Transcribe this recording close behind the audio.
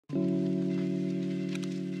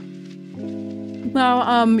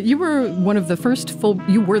Now, you were the first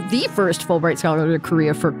Fulbright Scholar to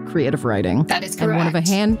Korea for creative writing. That is and correct.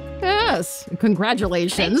 Yes,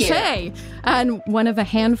 congratulations. Thank you. Hey, and one of a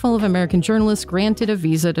handful of American journalists granted a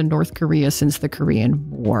visa to North Korea since the Korean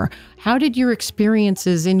War. How did your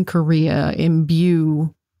experiences in Korea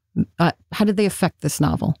imbue? How did they affect this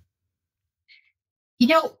novel?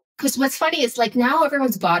 Because what's funny is like now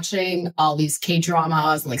everyone's watching all these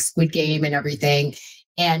K-dramas and like Squid Game and everything.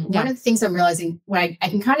 And one of the things I'm realizing when I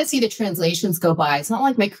can kind of see the translations go by, it's not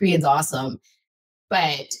like my Korean's awesome,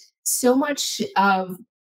 but so much of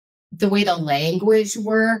the way the language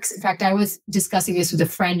works. In fact, I was discussing this with a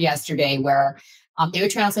friend yesterday where they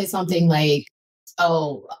would translate something like,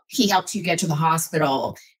 oh, he helped you get to the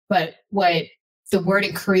hospital. But what the word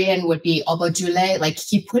in Korean would be, obojule, like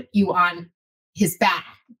he put you on his back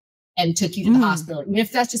and took you to the hospital. Even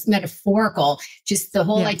if that's just metaphorical, just the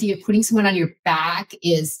whole idea of putting someone on your back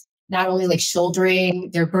is not only like shouldering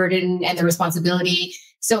their burden and their responsibility.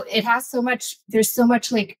 So it has there's so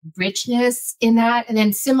much like richness in that. And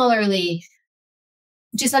then similarly,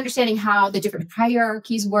 just understanding how the different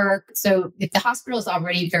hierarchies work. So if the hospital is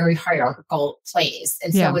already a very hierarchical place,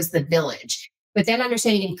 and so is the village. But then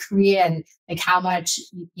understanding in Korean, like how much,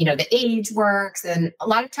 the age works. And a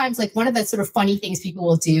lot of times, like one of the sort of funny things people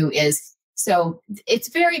will do is, so it's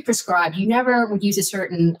very prescribed. You never would use a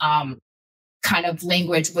certain kind of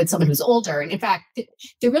language with someone who's older. And in fact,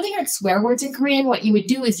 there really aren't swear words in Korean. What you would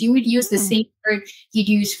do is you would use the same word you'd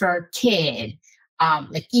use for kid.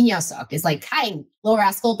 Like 이녀석 is like, hi, little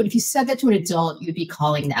rascal. But if you said that to an adult, you'd be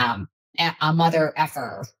calling them a mother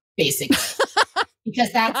effer, basically. Because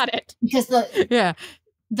because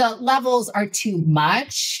the levels are too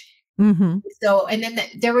much. Mm-hmm. So, and then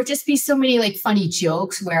there would just be so many like funny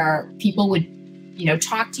jokes where people would,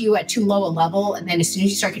 talk to you at too low a level. And then as soon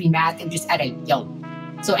as you start getting mad, they just add a yoke.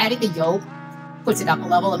 So adding the yoke puts it up a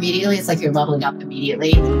level immediately. It's like you're leveling up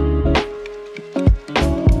immediately.